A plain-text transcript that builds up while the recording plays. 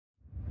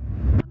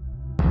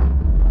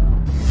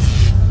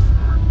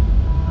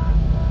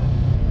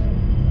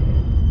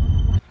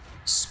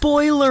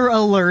spoiler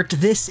alert,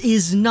 this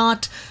is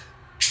not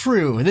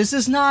true. This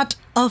is not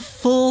a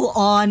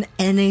full-on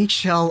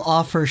NHL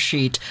offer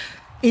sheet.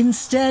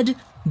 Instead,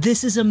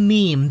 this is a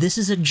meme, this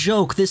is a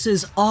joke, this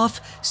is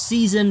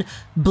off-season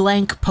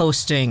blank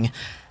posting.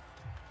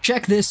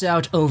 Check this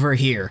out over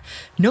here.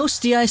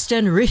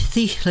 Nousiaisten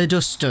Ryhti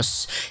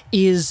Edustus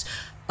is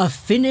a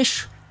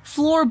Finnish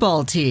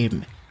floorball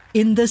team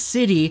in the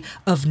city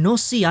of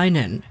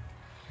Nousiainen.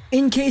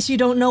 In case you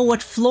don't know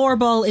what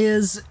floorball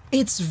is,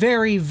 it's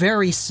very,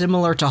 very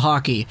similar to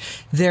hockey.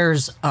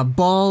 There's a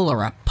ball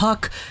or a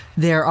puck,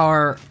 there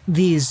are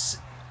these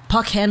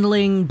puck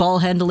handling, ball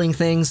handling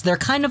things. They're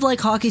kind of like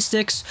hockey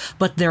sticks,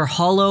 but they're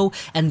hollow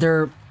and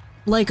they're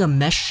like a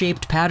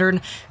mesh-shaped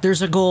pattern.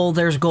 There's a goal,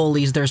 there's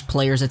goalies, there's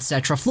players,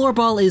 etc.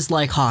 Floorball is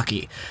like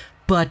hockey.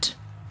 But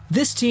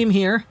this team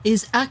here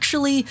is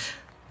actually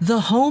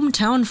the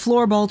hometown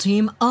floorball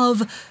team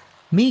of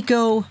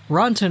Mikko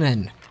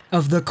Rantanen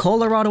of the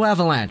Colorado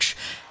Avalanche,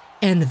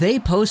 and they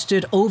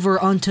posted over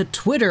onto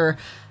Twitter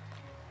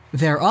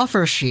their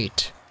offer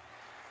sheet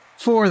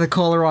for the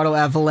Colorado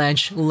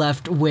Avalanche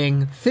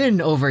left-wing Finn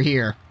over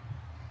here.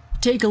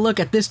 Take a look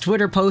at this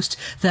Twitter post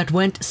that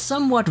went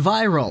somewhat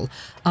viral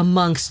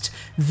amongst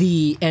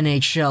the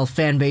NHL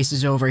fan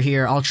bases over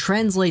here. I'll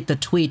translate the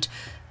tweet.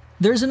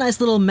 There's a nice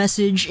little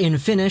message in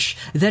Finnish,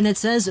 then it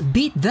says,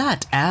 "Beat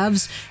that,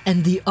 Avs,"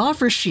 and the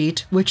offer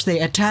sheet, which they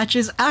attach,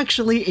 is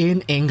actually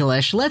in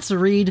English. Let's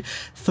read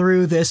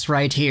through this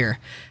right here.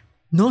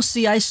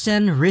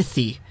 Nousiaisten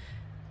Ryhti.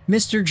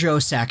 Mr. Joe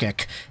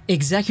Sakic,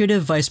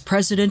 Executive Vice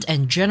President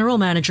and General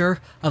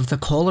Manager of the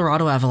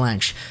Colorado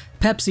Avalanche,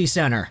 Pepsi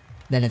Center.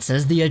 Then it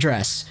says the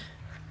address.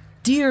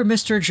 Dear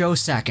Mr. Joe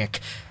Sakic,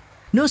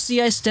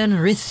 Nousiaisten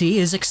Ryhti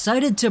is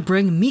excited to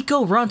bring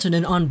Mikko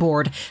Rantanen on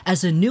board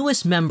as the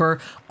newest member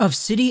of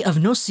City of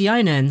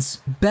Nousiainen's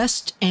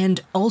best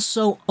and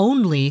also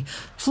only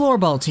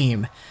floorball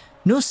team,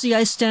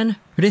 Nousiaisten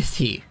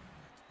Ryhti.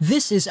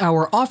 This is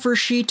our offer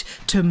sheet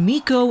to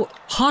Mikko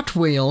Hot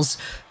Wheels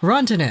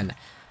Rantanen.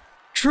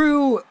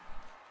 True,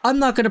 I'm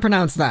not going to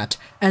pronounce that,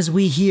 as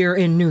we here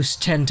in Noose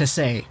tend to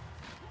say.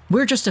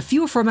 We're just a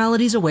few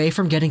formalities away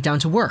from getting down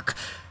to work.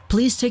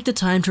 Please take the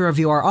time to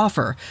review our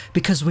offer,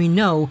 because we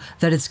know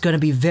that it's going to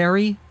be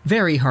very,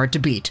 very hard to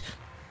beat.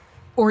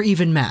 Or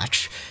even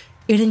match.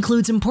 It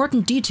includes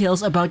important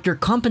details about your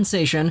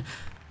compensation,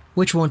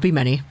 which won't be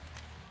many,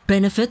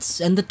 benefits,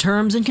 and the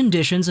terms and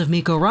conditions of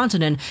Mikko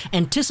Rantanen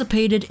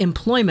anticipated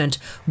employment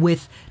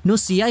with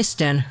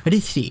Nousiaisten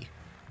Ryhti.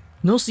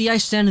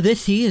 Nousiaisten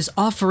Ryhti is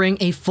offering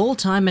a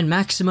full-time and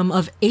maximum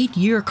of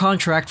 8-year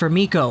contract for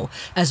Mikko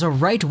as a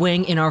right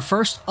wing in our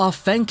first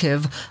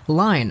offensive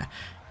line.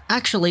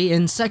 Actually,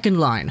 in second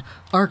line.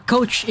 Our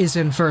coach is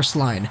in first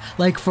line,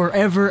 like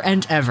forever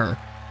and ever.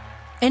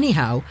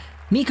 Anyhow,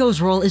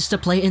 Mikko's role is to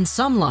play in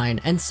some line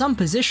and some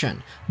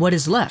position, what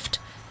is left,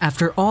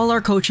 after all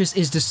our coaches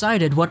is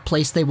decided what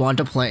place they want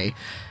to play.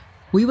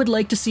 We would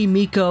like to see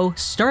Mikko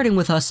starting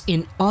with us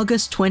in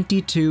August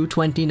 22,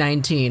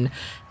 2019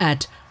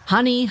 at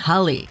Hani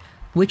Halli,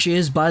 which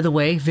is, by the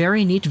way,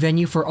 very neat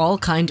venue for all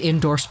kind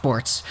indoor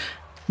sports.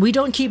 We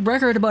don't keep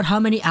record about how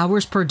many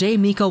hours per day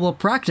Mikko will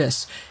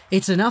practice.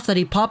 It's enough that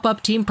he pop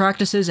up team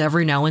practices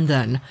every now and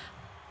then.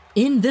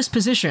 In this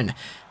position,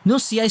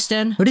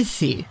 Nousiaisten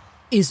Ryhti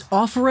is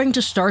offering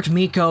to start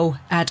Mikko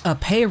at a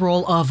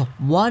payroll of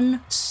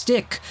 1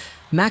 stick,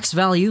 max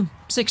value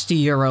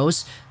 60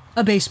 euros,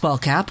 a baseball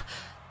cap,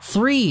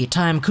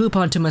 3-time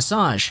coupon to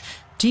massage,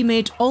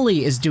 teammate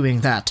Oli is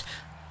doing that,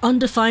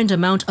 undefined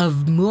amount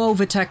of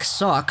Muovitech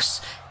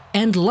socks,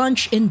 and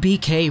lunch in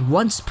BK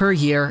once per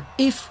year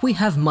if we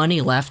have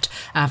money left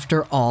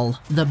after all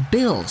the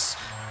bills.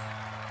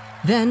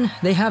 Then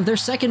they have their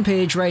second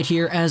page right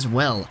here as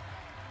well.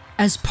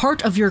 As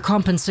part of your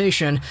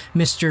compensation,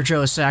 Mr.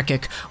 Joe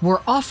Sakic, we're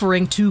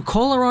offering to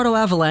Colorado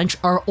Avalanche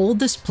our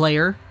oldest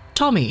player,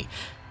 Tommy.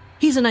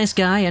 He's a nice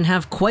guy and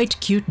have quite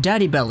cute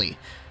daddy belly.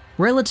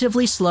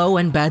 Relatively slow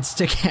and bad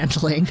stick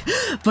handling,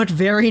 but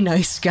very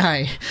nice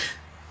guy.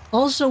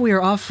 Also, we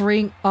are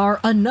offering our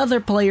another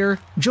player,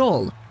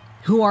 Joel,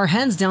 who are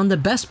hands down the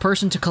best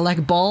person to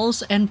collect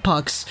balls and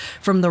pucks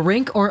from the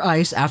rink or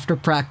ice after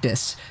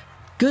practice.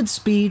 Good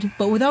speed,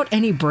 but without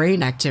any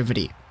brain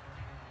activity.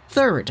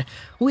 Third,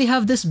 we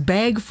have this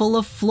bag full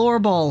of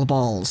floorball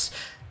balls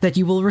that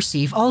you will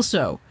receive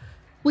also.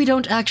 We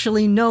don't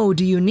actually know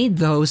do you need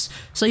those,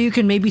 so you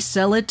can maybe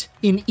sell it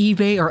in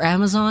eBay or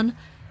Amazon.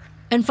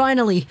 And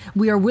finally,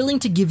 we are willing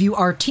to give you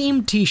our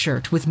team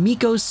t-shirt with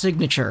Mikko's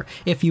signature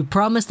if you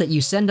promise that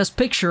you send us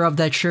picture of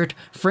that shirt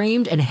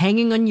framed and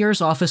hanging on your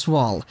office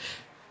wall.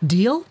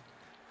 Deal?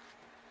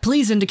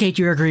 Please indicate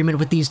your agreement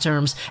with these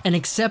terms and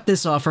accept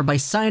this offer by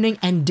signing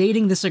and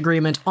dating this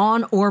agreement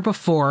on or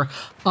before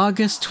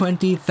August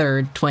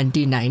 23rd,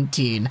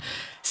 2019.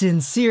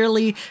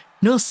 Sincerely,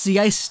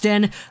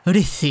 Nousiaisten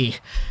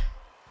Ryhti.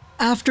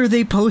 After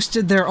they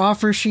posted their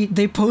offer sheet,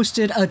 they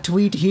posted a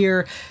tweet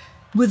here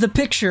with a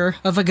picture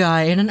of a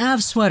guy in an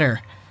Avs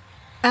sweater.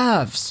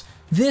 Avs,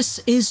 this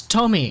is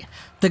Tommy,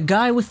 the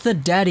guy with the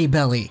daddy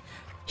belly.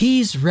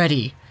 He's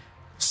ready.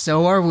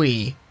 so are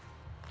we.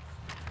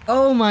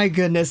 Oh my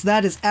goodness,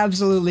 that is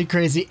absolutely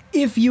crazy.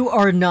 If you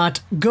are not,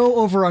 go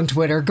over on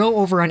Twitter, go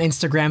over on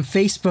Instagram,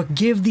 Facebook,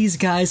 give these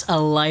guys a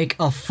like,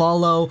 a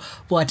follow,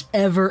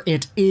 whatever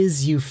it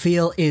is you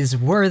feel is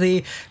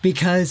worthy,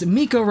 because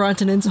Mikko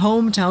Rantanen's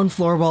hometown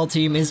floorball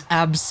team is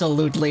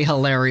absolutely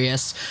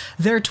hilarious.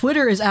 Their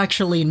Twitter is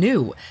actually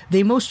new.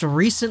 They most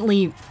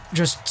recently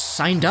just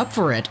signed up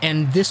for it,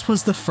 and this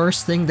was the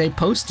first thing they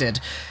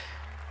posted.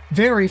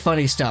 Very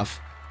funny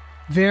stuff.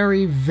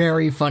 Very,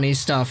 very funny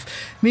stuff.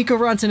 Mikko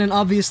Rantanen,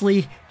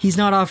 obviously, he's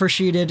not offer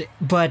sheeted,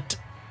 but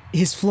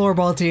his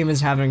floorball team is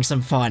having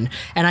some fun,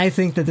 and I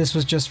think that this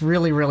was just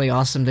really, really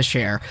awesome to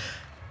share.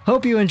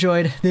 Hope you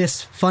enjoyed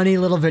this funny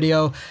little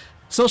video.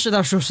 Social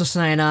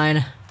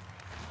 99,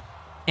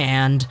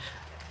 and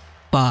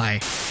bye.